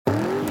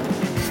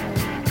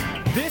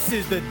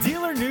This is the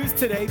Dealer News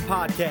Today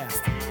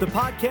podcast, the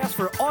podcast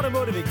for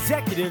automotive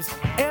executives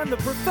and the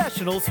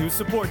professionals who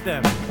support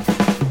them.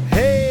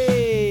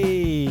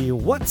 Hey,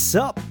 what's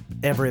up,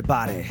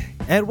 everybody?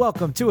 And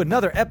welcome to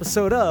another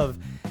episode of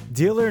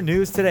Dealer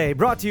News Today,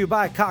 brought to you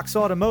by Cox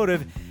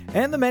Automotive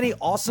and the many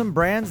awesome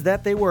brands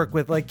that they work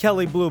with, like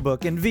Kelley Blue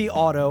Book and V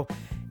Auto,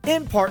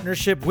 in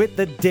partnership with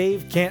the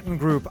Dave Canton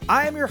Group.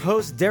 I am your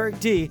host, Derek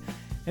D.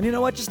 And you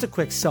know what? Just a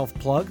quick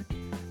self-plug.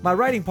 My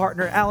writing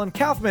partner, Alan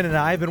Kaufman, and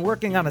I have been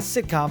working on a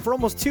sitcom for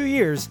almost 2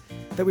 years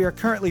that we are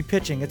currently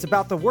pitching. It's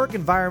about the work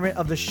environment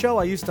of the show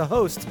I used to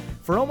host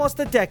for almost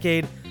a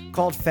decade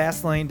called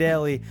Fast Lane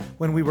Daily,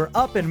 when we were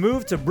up and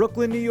moved to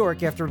Brooklyn, New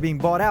York after being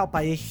bought out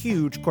by a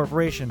huge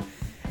corporation.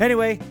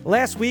 Anyway,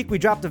 last week we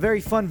dropped a very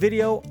fun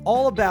video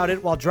all about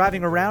it while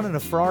driving around in a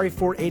Ferrari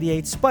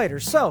 488 Spider.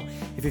 So,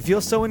 if you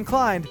feel so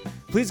inclined,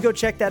 please go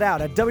check that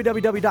out at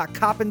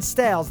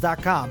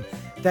www.coppinstyles.com.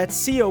 That's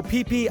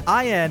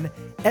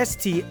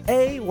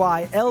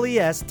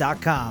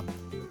COPPINSTAYLES.com.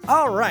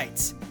 All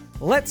right,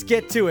 let's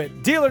get to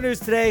it. Dealer News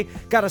Today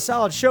got a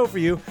solid show for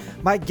you.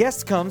 My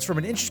guest comes from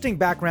an interesting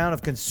background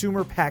of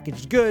consumer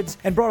packaged goods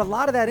and brought a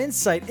lot of that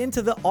insight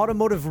into the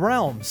automotive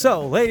realm.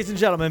 So, ladies and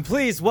gentlemen,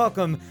 please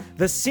welcome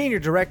the Senior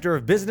Director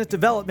of Business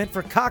Development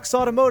for Cox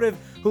Automotive,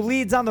 who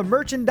leads on the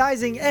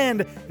merchandising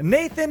end,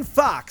 Nathan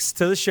Fox,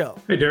 to the show.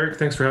 Hey, Derek.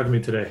 Thanks for having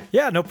me today.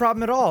 Yeah, no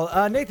problem at all.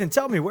 Nathan,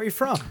 tell me, where are you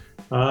from?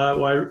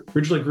 Well, I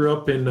originally grew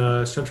up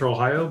in Central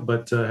Ohio,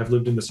 but have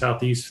lived in the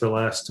Southeast for the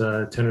last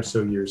 10 or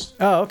so years.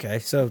 Oh, okay.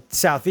 So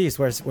Southeast,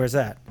 where's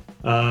that?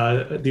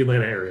 The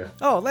Atlanta area.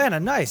 Oh, Atlanta,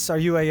 nice. Are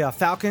you a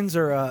Falcons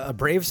or a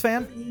Braves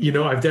fan? You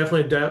know, I've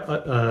definitely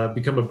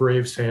become a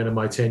Braves fan in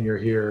my tenure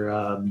here,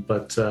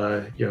 but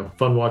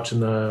fun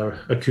watching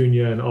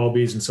Acuna and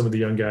Albies and some of the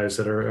young guys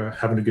that are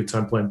having a good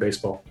time playing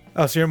baseball.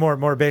 Oh, so you're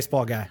more a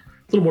baseball guy. A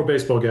little more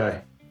baseball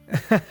guy.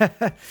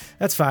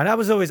 That's fine.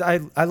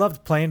 I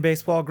loved playing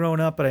baseball growing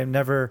up, but I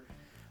never,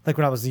 like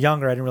when I was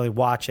younger, I didn't really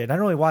watch it. I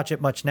don't really watch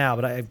it much now,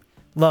 but I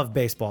love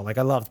baseball. Like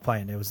I loved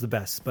playing it. It was the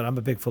best, but I'm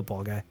a big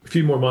football guy. A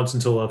few more months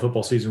until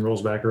football season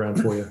rolls back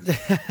around for you.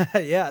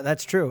 Yeah,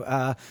 that's true.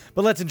 But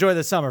let's enjoy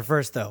the summer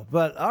first, though.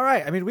 But all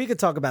right, I mean, we could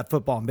talk about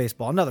football and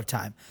baseball another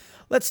time.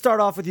 Let's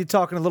start off with you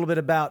talking a little bit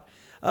about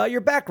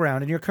your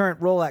background and your current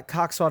role at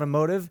Cox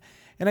Automotive.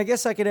 And I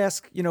guess I could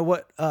ask,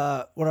 what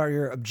are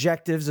your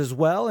objectives as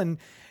well? And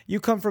you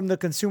come from the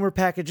consumer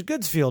packaged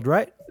goods field,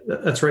 right?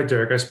 That's right,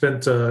 Derek. I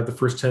spent the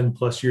first 10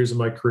 plus years of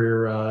my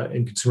career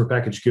in consumer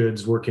packaged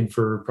goods, working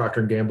for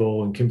Procter &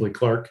 Gamble and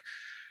Kimberly-Clark.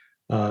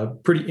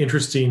 Pretty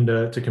interesting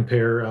to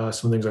compare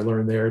some of the things I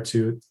learned there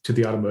to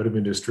the automotive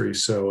industry.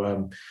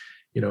 So,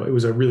 it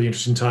was a really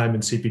interesting time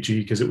in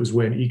CPG because it was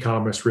when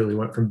e-commerce really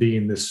went from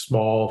being this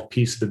small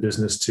piece of the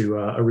business to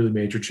a really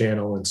major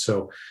channel. And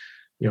so,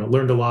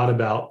 learned a lot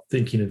about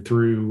thinking it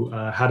through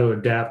how to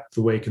adapt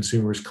the way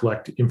consumers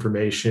collect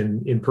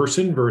information in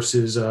person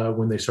versus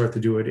when they start to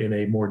do it in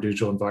a more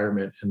digital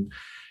environment. And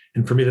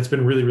for me, that's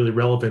been really, really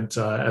relevant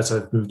as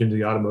I've moved into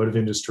the automotive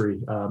industry.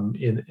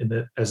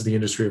 As the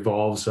industry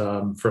evolves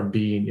from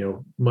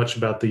being, much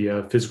about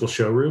the physical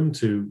showroom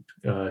to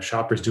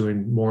shoppers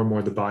doing more and more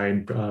of the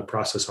buying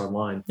process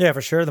online. Yeah,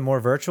 for sure. The more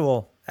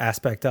virtual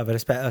aspect of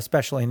it,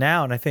 especially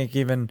now. And I think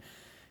even,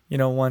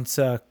 once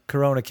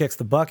Corona kicks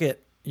the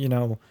bucket,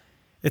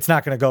 it's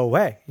not going to go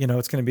away.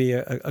 It's going to be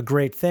a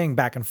great thing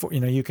back and forth.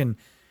 You can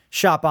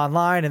shop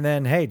online and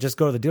then, hey, just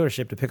go to the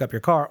dealership to pick up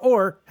your car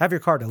or have your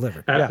car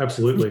delivered. Yeah.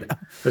 Absolutely. I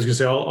was going to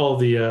say all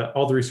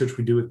the research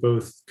we do with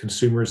both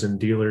consumers and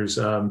dealers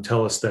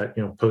tell us that,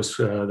 post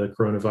the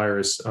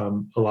coronavirus,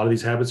 a lot of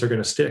these habits are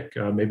going to stick.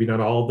 Maybe not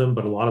all of them,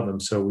 but a lot of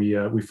them. So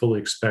we fully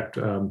expect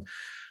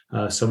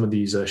some of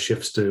these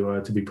shifts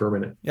to be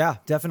permanent. Yeah,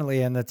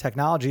 definitely. And the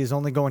technology is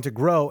only going to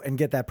grow and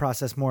get that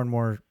process more and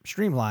more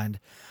streamlined.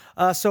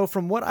 So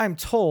from what I'm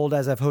told,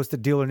 as I've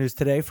hosted Dealer News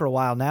Today for a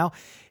while now,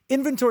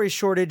 inventory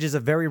shortage is a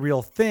very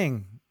real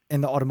thing in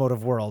the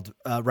automotive world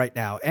right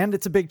now. And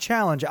it's a big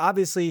challenge.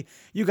 Obviously,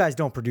 you guys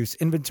don't produce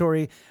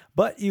inventory,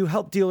 but you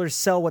help dealers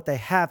sell what they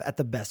have at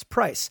the best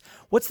price.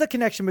 What's the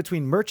connection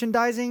between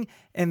merchandising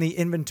and the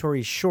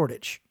inventory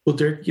shortage? Well,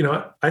 Derek,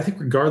 I think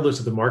regardless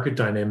of the market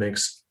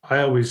dynamics, I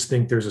always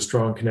think there's a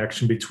strong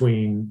connection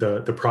between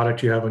the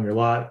product you have on your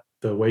lot,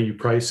 the way you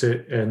price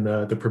it, and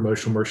the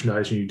promotional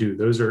merchandising you do.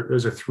 Those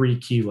are three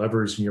key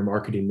levers in your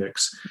marketing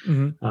mix.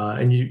 Mm-hmm.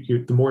 And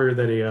the more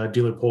that a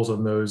dealer pulls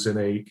on those in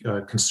a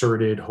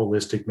concerted,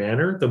 holistic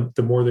manner, the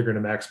more they're going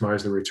to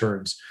maximize the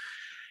returns.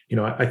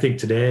 I think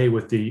today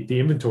with the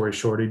inventory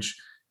shortage,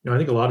 I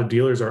think a lot of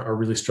dealers are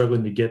really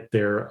struggling to get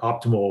their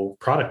optimal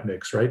product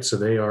mix, right? So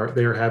they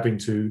are having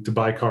to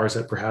buy cars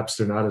that perhaps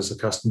they're not as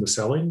accustomed to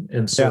selling.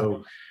 And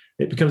so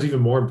it becomes even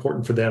more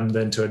important for them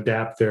than to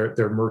adapt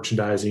their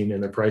merchandising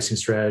and their pricing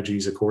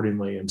strategies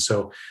accordingly. And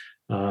so,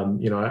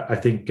 I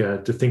think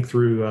to think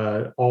through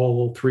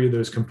all three of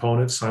those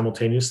components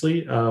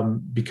simultaneously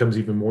becomes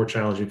even more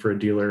challenging for a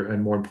dealer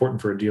and more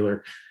important for a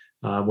dealer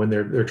when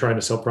they're trying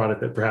to sell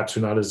product that perhaps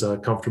are not as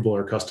comfortable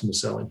or accustomed to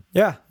selling.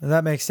 Yeah,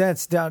 that makes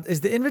sense. Now,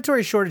 is the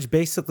inventory shortage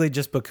basically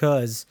just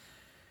because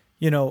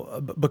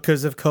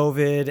because of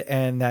COVID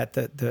and that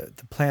the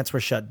plants were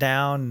shut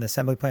down and the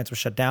assembly plants were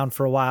shut down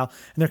for a while,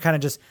 and they're kind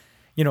of just,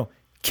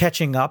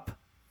 catching up.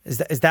 Is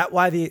that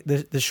why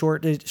the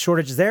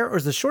shortage is there, or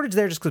is the shortage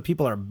there just because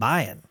people are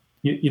buying?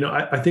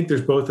 I think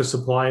there's both a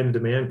supply and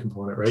demand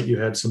component, right? You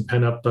had some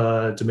pent up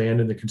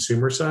demand in the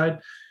consumer side.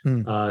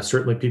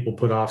 Certainly people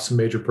put off some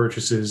major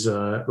purchases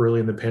early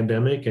in the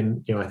pandemic.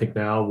 And, I think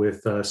now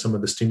with some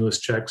of the stimulus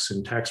checks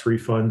and tax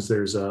refunds,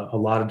 there's a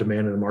lot of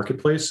demand in the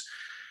marketplace.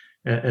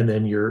 And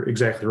then you're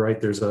exactly right.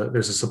 There's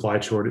a supply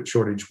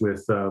shortage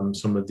with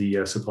some of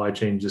the supply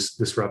chain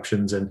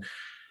disruptions, and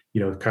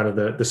kind of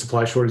the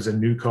supply shortage in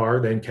new car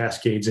then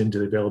cascades into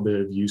the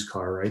availability of used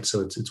car, right?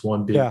 So it's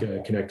one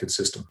big connected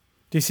system.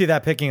 Do you see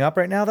that picking up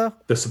right now, though?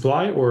 The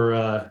supply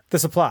or the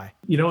supply?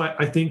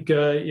 I think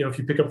if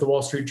you pick up the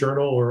Wall Street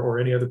Journal or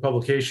any other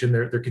publication,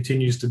 there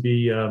continues to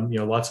be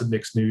lots of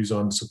mixed news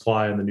on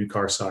supply on the new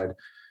car side.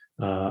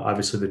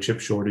 Obviously, the chip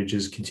shortage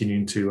is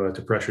continuing to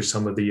pressure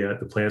some of the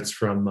plants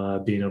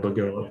from being able to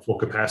go at full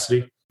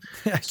capacity.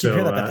 I keep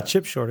hearing about the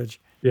chip shortage.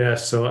 Yeah,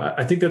 so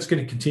I think that's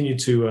going to continue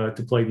to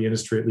plague the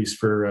industry at least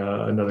for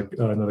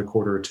another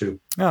quarter or two.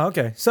 Oh,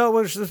 okay.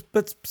 So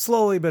but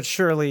slowly but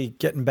surely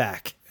getting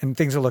back, and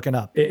things are looking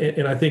up.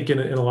 And I think in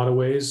a lot of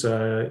ways,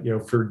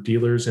 for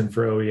dealers and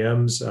for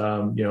OEMs,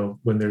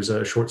 when there's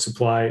a short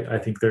supply, I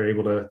think they're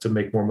able to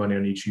make more money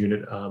on each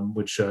unit,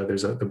 which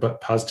there's a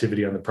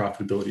positivity on the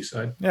profitability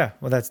side. Yeah,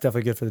 well, that's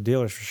definitely good for the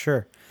dealers for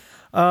sure.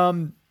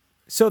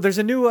 So there's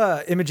a new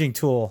imaging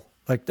tool,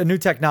 like the new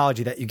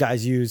technology that you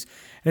guys use,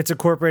 and it's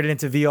incorporated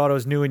into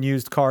vAuto's new and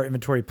used car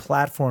inventory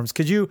platforms.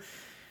 Could you,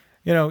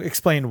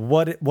 explain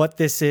what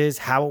this is,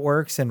 how it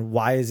works, and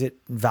why is it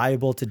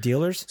valuable to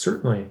dealers?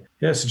 Certainly.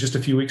 Yeah, so just a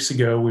few weeks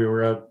ago, we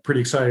were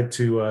pretty excited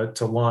to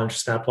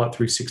launch SnapLot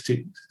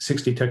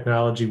 360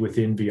 technology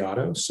within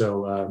vAuto.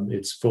 So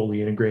it's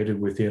fully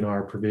integrated within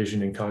our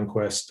Provision and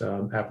Conquest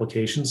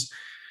applications.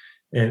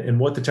 And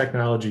what the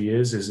technology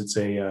is it's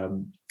a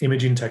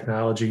imaging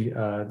technology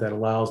that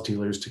allows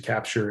dealers to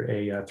capture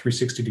a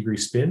 360-degree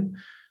spin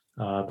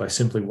by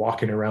simply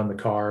walking around the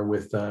car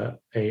with a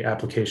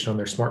application on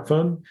their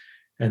smartphone.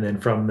 And then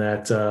from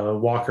that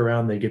walk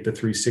around, they get the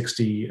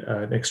 360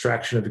 an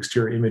extraction of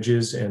exterior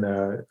images and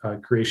a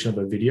creation of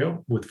a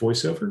video with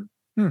voiceover.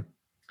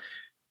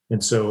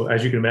 And so,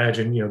 as you can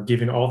imagine,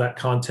 giving all that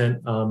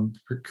content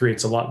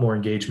creates a lot more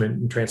engagement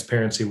and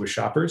transparency with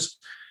shoppers.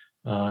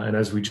 And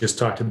as we just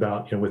talked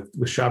about, with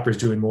shoppers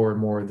doing more and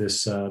more of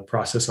this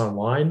process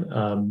online,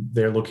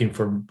 they're looking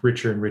for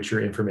richer and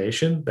richer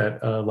information that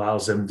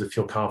allows them to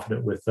feel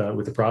confident with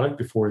the product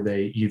before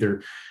they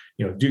either,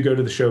 do go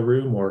to the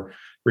showroom or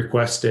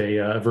request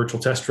a virtual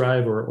test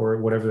drive or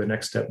whatever the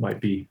next step might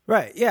be.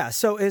 Right. Yeah.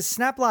 So is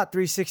SnapLot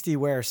 360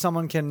 where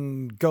someone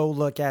can go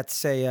look at,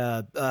 say,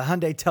 a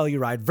Hyundai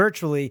Telluride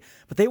virtually,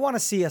 but they want to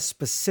see a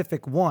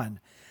specific one?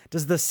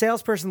 Does the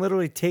salesperson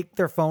literally take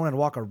their phone and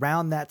walk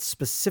around that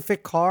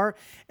specific car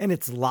and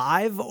it's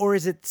live, or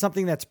is it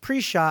something that's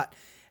pre-shot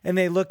and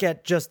they look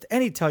at just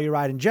any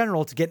Telluride in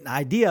general to get an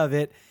idea of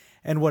it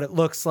and what it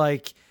looks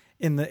like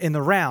in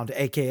the round,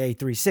 aka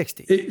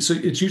 360? So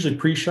it's usually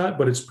pre-shot,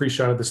 but it's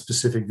pre-shot of the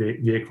specific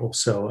vehicle.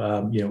 So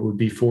it would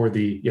be for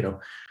the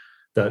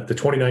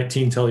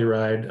 2019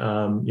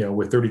 Telluride,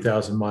 with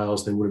 30,000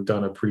 miles, they would have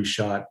done a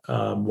pre-shot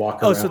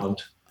walk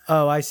around.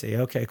 I see.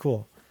 Okay,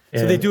 cool.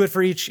 So they do it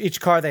for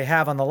each car they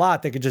have on the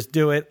lot. They could just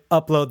do it,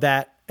 upload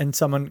that, and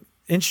someone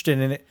interested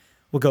in it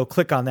will go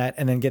click on that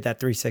and then get that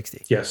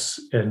 360. Yes,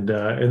 and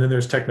then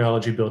there's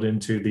technology built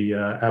into the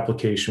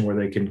application where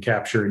they can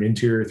capture an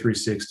interior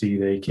 360.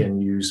 They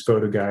can use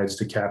photo guides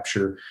to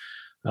capture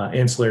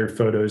ancillary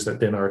photos that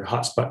then are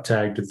hotspot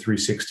tagged to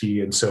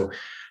 360. And so,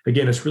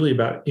 again, it's really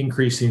about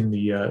increasing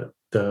the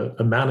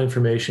amount of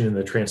information and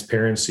the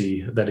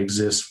transparency that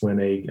exists when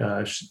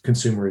a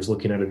consumer is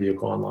looking at a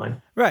vehicle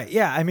online. Right.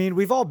 Yeah. I mean,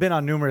 we've all been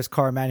on numerous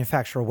car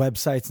manufacturer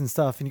websites and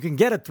stuff, and you can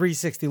get a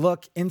 360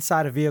 look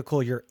inside a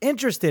vehicle you're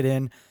interested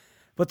in.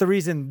 But the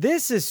reason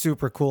this is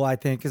super cool, I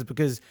think, is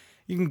because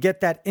you can get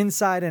that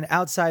inside and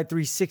outside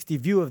 360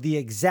 view of the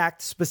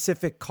exact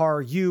specific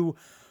car you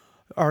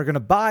are going to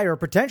buy or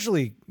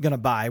potentially going to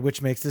buy,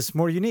 which makes this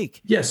more unique.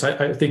 Yes,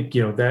 I think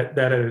that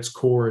at its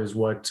core is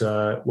what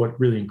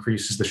really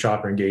increases the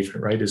shopper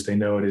engagement, right? Is they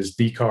know it is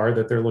the car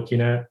that they're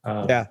looking at,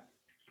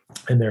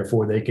 and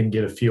therefore they can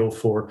get a feel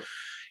for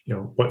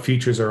what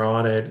features are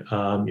on it,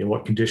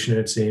 what condition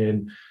it's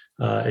in,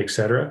 et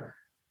cetera.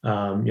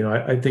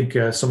 I think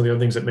some of the other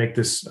things that make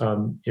this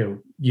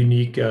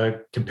unique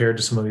compared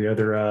to some of the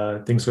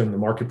other things in the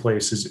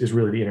marketplace is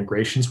really the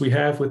integrations we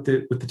have with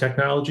the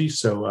technology.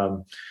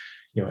 So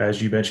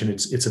as you mentioned,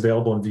 it's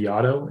available in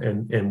vAuto,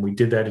 and we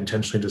did that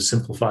intentionally to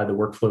simplify the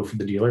workflow for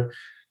the dealer.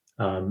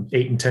 8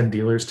 in 10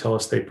 dealers tell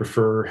us they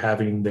prefer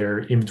having their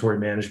inventory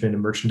management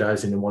and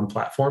merchandising in one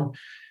platform.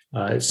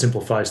 It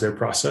simplifies their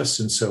process,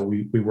 and so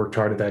we worked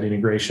hard at that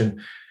integration.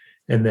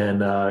 And then,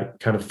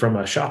 kind of from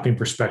a shopping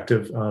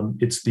perspective,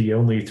 it's the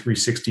only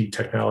 360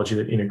 technology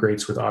that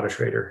integrates with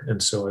AutoTrader,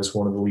 and so as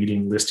one of the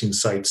leading listing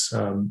sites,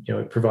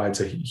 it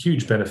provides a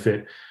huge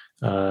benefit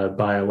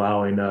by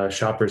allowing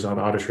shoppers on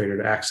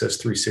AutoTrader to access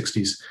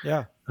 360s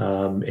Yeah.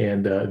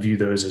 and view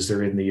those as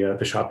they're in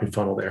the shopping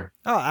funnel there.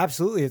 Oh,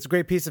 absolutely. It's a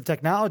great piece of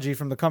technology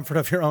from the comfort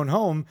of your own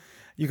home.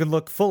 You can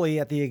look fully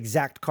at the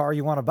exact car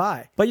you want to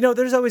buy. But,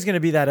 there's always going to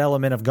be that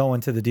element of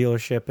going to the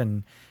dealership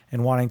and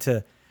wanting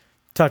to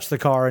touch the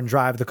car and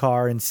drive the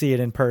car and see it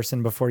in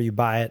person before you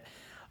buy it.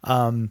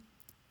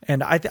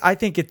 And I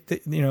think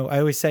I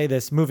always say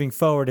this, moving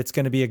forward, it's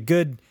going to be a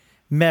good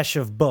mesh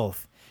of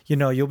both.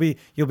 You'll be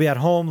at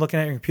home looking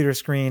at your computer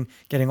screen,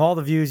 getting all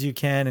the views you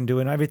can and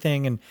doing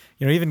everything, and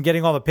even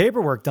getting all the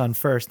paperwork done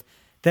first,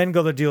 then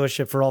go to the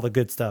dealership for all the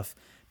good stuff.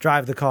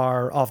 Drive the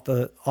car off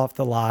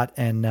the lot,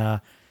 and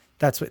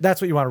that's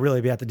what you want to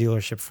really be at the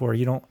dealership for.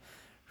 You don't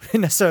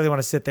necessarily want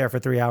to sit there for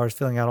 3 hours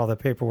filling out all the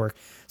paperwork.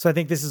 So I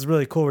think this is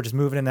really cool. We're just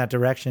moving in that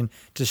direction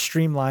to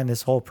streamline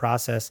this whole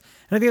process,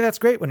 and I think that's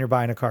great when you're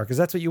buying a car, because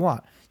that's what you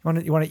want.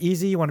 You want it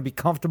easy. You want to be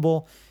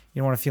comfortable. You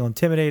don't want to feel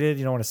intimidated.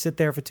 You don't want to sit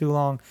there for too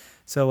long.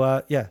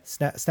 So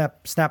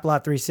Snap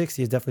Lot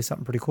 360 is definitely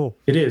something pretty cool.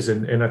 It is,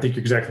 and I think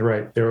you're exactly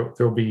right.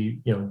 There'll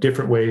be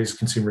different ways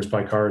consumers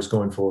buy cars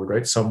going forward,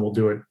 right? Some will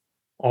do it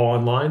all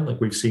online,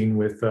 like we've seen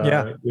with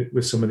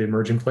some of the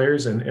emerging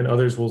players, and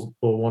others will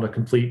want to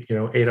complete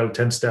 8 out of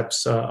 10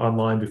 steps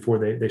online before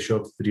they show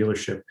up at the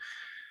dealership.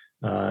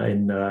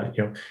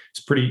 It's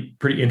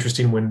pretty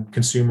interesting when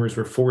consumers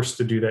were forced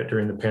to do that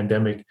during the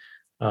pandemic.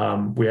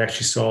 We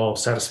actually saw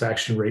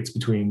satisfaction rates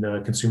between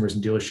consumers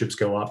and dealerships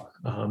go up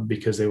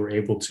because they were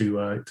able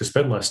to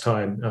spend less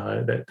time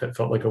that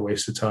felt like a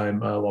waste of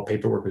time while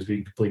paperwork was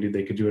being completed.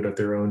 They could do it at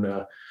their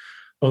own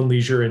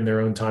leisure in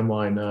their own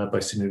timeline by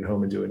sitting at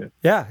home and doing it.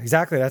 Yeah,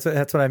 exactly. That's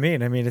what I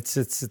mean. I mean, it's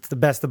the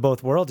best of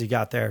both worlds you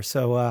got there.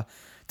 So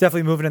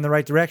definitely moving in the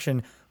right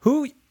direction.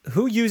 Who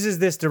uses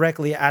this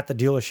directly at the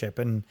dealership,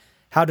 and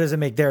how does it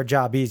make their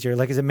job easier?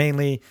 Like, is it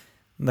mainly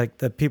like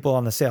the people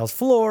on the sales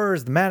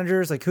floors, the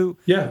managers, like who?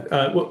 Yeah.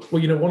 Well,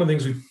 one of the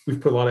things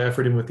we've put a lot of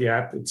effort in with the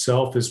app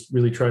itself is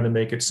really trying to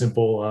make it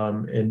simple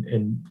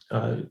and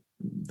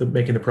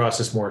making the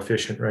process more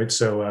efficient, right?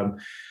 So,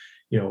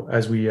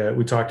 as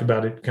we talked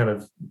about it, kind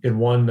of in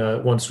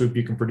one swoop,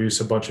 you can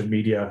produce a bunch of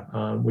media,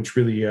 which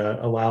really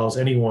allows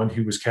anyone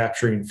who was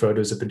capturing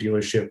photos at the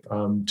dealership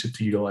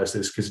to utilize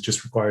this, because it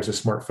just requires a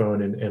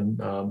smartphone and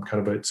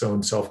kind of its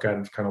own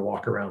self-guided kind of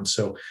walk around.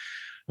 So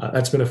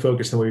that's been a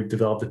focus, and we've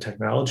developed the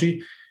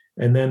technology.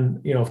 And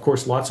then, of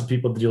course, lots of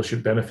people at the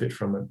dealership benefit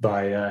from it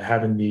by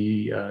having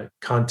the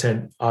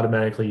content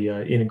automatically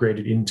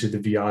integrated into the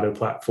Viato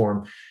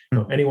platform.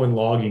 Anyone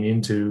logging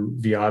into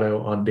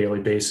Viato on a daily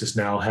basis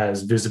now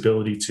has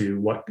visibility to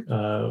what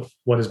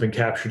has been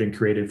captured and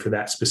created for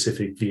that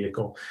specific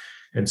vehicle.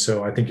 And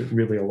so I think it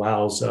really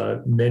allows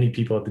many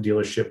people at the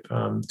dealership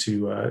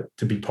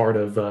to be part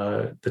of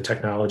the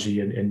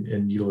technology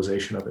and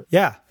utilization of it.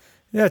 Yeah,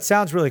 it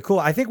sounds really cool.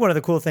 I think one of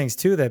the cool things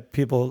too that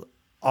people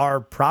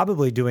are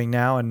probably doing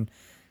now, and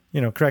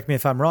correct me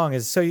if I'm wrong,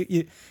 is so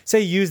you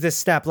say you use this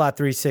Snap Lot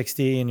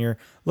 360 and you're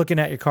looking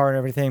at your car and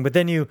everything, but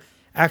then you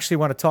actually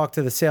want to talk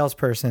to the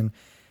salesperson.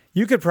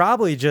 You could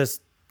probably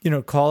just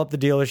call up the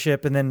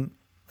dealership and then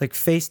like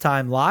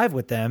FaceTime live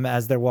with them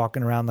as they're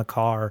walking around the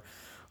car,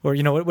 or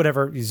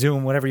whatever,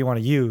 Zoom, whatever you want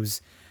to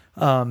use.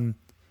 Do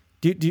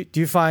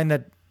you find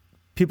that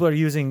people are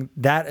using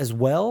that as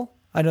well?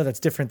 I know that's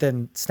different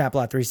than Snap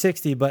Lot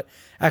 360, but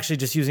actually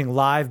just using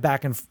live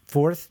back and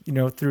forth,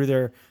 through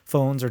their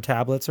phones or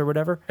tablets or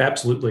whatever.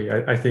 Absolutely.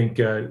 I think,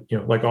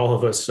 like all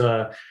of us,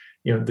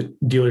 the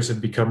dealers have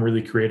become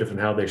really creative in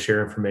how they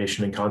share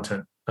information and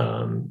content.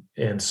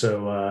 And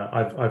so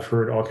I've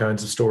heard all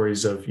kinds of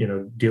stories of,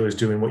 dealers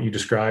doing what you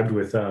described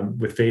with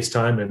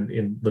FaceTime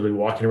and literally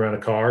walking around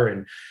a car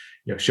and,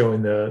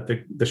 showing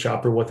the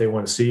shopper what they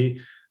want to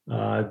see.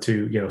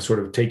 To sort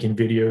of taking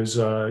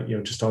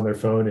videos just on their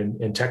phone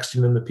and texting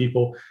them to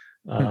people.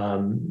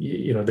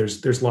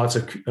 There's lots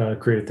of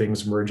creative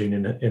things emerging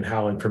in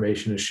how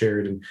information is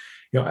shared, and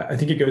I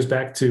think it goes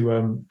back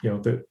to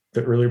the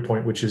earlier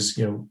point, which is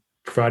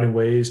providing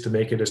ways to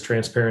make it as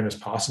transparent as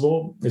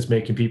possible is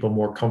making people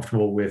more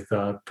comfortable with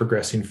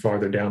progressing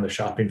farther down the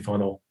shopping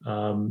funnel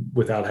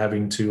without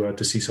having to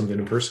see something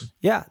in person.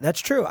 Yeah, that's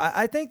true.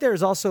 I think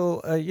there's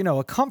also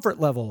a comfort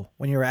level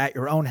when you're at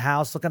your own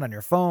house looking on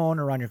your phone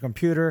or on your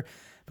computer,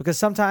 because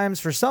sometimes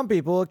for some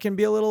people it can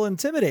be a little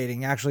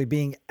intimidating actually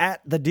being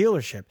at the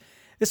dealership.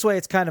 This way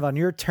it's kind of on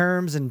your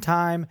terms and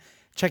time,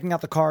 checking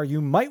out the car you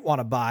might want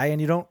to buy,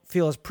 and you don't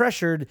feel as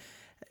pressured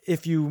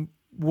if you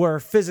were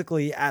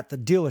physically at the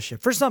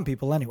dealership, for some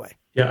people anyway.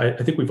 Yeah,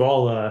 I think we've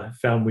all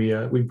found we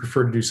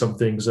prefer to do some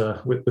things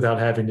without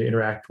having to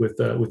interact with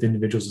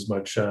individuals as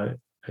much.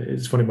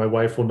 it's funny. My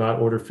wife will not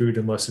order food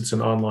unless it's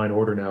an online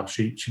order now.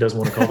 She doesn't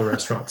want to call the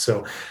restaurant.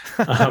 So,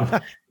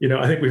 I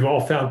think we've all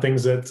found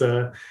things that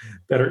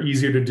are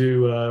easier to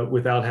do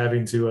without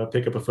having to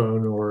pick up a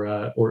phone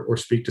or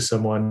speak to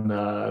someone.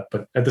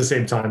 But at the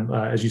same time,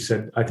 as you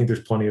said, I think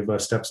there's plenty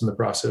of steps in the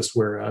process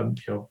where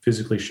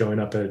physically showing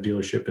up at a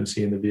dealership and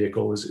seeing the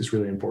vehicle is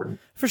really important.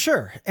 For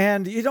sure.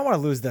 And you don't want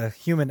to lose the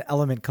human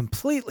element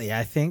completely,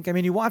 I think. I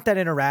mean, you want that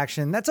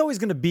interaction. That's always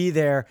going to be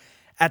there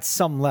at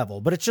some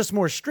level, but it's just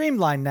more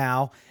streamlined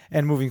now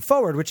and moving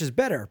forward, which is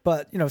better.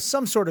 But,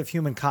 some sort of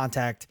human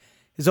contact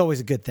is always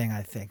a good thing,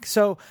 I think.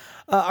 So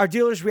are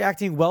dealers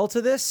reacting well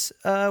to this?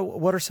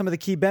 What are some of the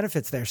key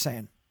benefits they're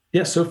saying?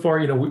 Yeah, so far,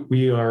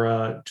 we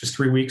are just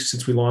 3 weeks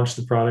since we launched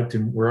the product,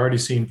 and we're already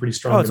seeing pretty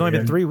strong demand. Only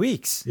been 3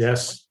 weeks.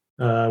 Yes.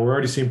 We're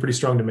already seeing pretty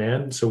strong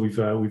demand. So we've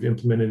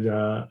implemented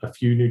a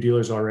few new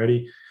dealers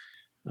already,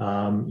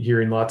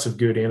 hearing lots of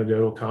good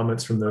anecdotal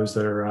comments from those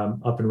that are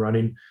up and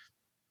running.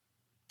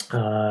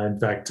 In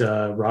fact,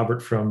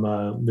 Robert from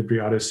Liberty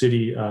Auto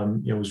City,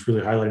 was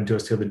really highlighting to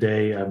us the other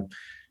day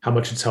how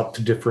much it's helped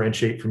to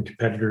differentiate from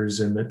competitors,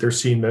 and that they're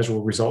seeing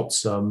measurable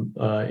results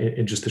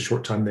in just the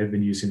short time they've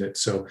been using it.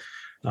 So,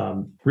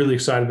 really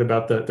excited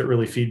about the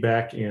early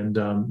feedback, and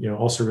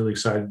also really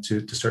excited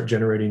to start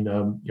generating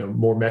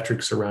more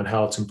metrics around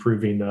how it's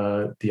improving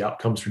the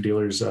outcomes for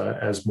dealers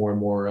as more and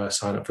more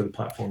sign up for the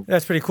platform.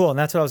 That's pretty cool, and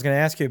that's what I was going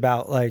to ask you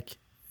about. Like,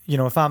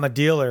 if I'm a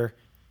dealer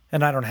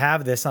and I don't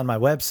have this on my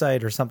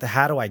website or something,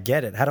 how do I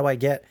get it? How do I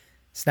get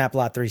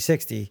SnapLot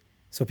 360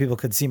 so people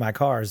could see my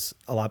cars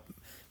a lot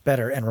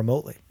better and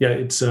remotely? Yeah,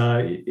 it's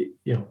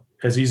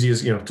as easy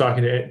as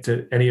talking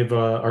to any of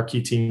our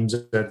key teams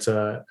at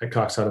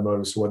Cox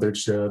Automotive. So whether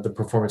it's the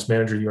performance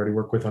manager you already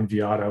work with on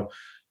vAuto,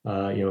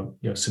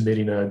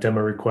 submitting a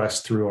demo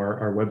request through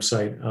our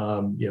website,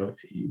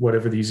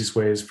 whatever the easiest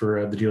way is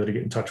for the dealer to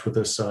get in touch with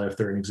us if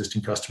they're an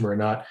existing customer or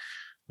not.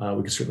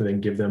 We can certainly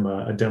then give them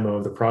a demo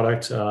of the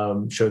product,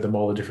 show them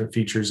all the different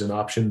features and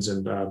options,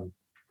 and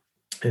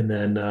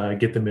then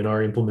get them in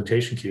our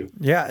implementation queue.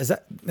 Yeah,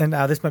 and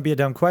this might be a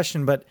dumb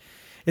question, but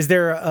is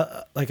there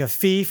a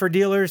fee for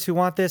dealers who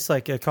want this?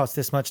 Like, it costs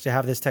this much to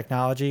have this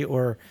technology,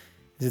 or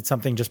is it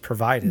something just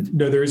provided?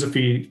 No, there is a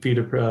fee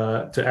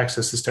to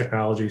access this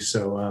technology.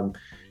 So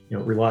it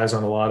relies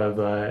on a lot of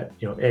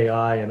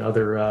AI and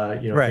other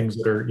right. things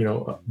that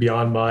are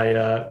beyond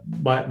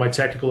my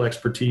technical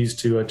expertise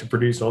to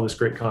produce all this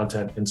great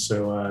content. And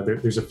so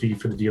there's a fee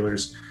for the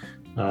dealers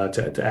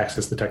to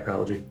access the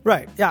technology.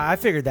 Right. Yeah, I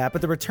figured that,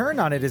 but the return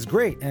on it is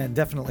great and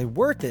definitely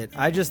worth it.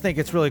 I just think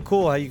it's really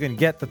cool how you can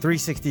get the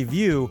 360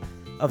 view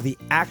of the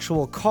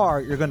actual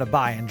car you're going to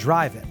buy and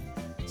drive in.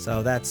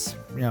 So that's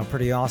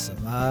pretty awesome.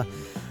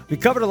 We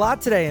covered a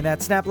lot today, and that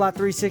SnapLot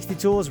 360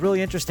 tool is really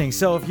interesting.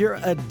 So if you're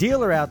a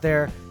dealer out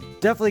there,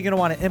 definitely going to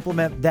want to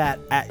implement that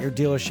at your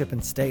dealership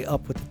and stay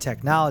up with the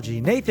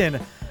technology. Nathan,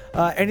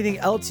 anything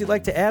else you'd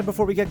like to add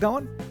before we get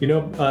going?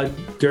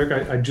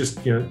 Derek, I just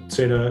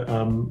say to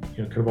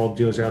kind of all the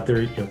dealers out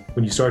there,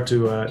 when you start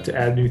to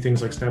add new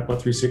things like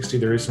SnapLot 360,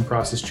 there is some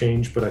process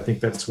change, but I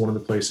think that's one of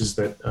the places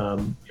that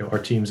our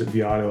teams at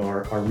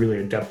vAuto are really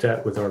adept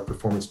at with our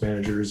performance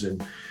managers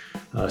and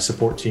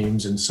support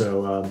teams. And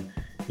so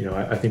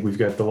I think we've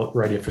got the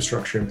right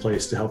infrastructure in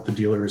place to help the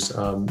dealers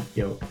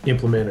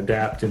implement,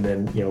 adapt, and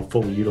then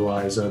fully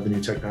utilize the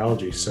new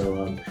technology.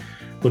 So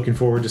looking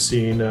forward to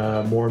seeing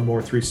more and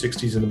more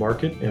 360s in the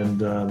market,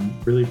 and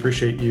really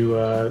appreciate you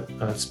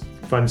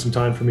finding some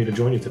time for me to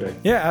join you today.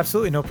 Yeah,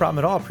 absolutely. No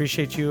problem at all.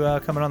 Appreciate you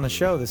coming on the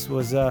show. This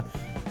was a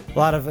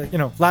lot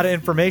of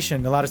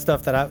information, a lot of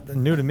stuff that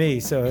new to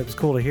me. So it was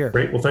cool to hear.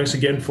 Great. Well, thanks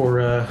again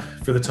for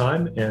the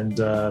time,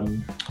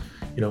 and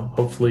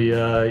hopefully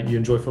you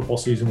enjoy football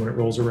season when it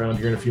rolls around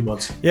here in a few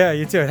months. Yeah,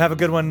 you too. Have a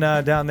good one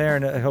down there,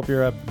 and I hope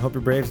your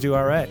Braves do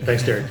all right.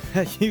 Thanks, Derek.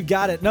 You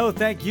got it. No,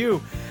 thank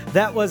you.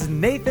 That was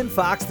Nathan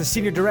Fox, the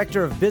Senior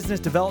Director of Business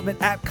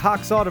Development at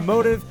Cox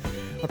Automotive.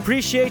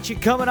 Appreciate you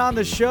coming on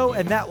the show,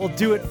 and that will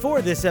do it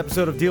for this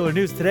episode of Dealer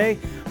News Today,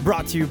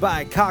 brought to you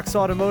by Cox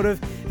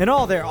Automotive and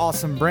all their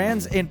awesome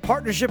brands in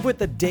partnership with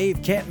the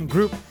Dave Canton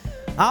Group.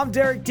 I'm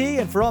Derek D,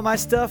 and for all my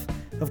stuff,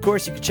 of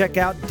course, you can check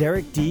out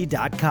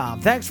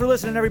DerekD.com. Thanks for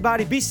listening,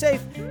 everybody. Be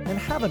safe and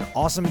have an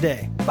awesome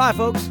day. Bye,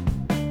 folks.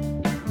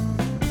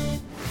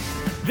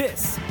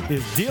 This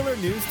is Dealer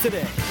News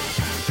Today.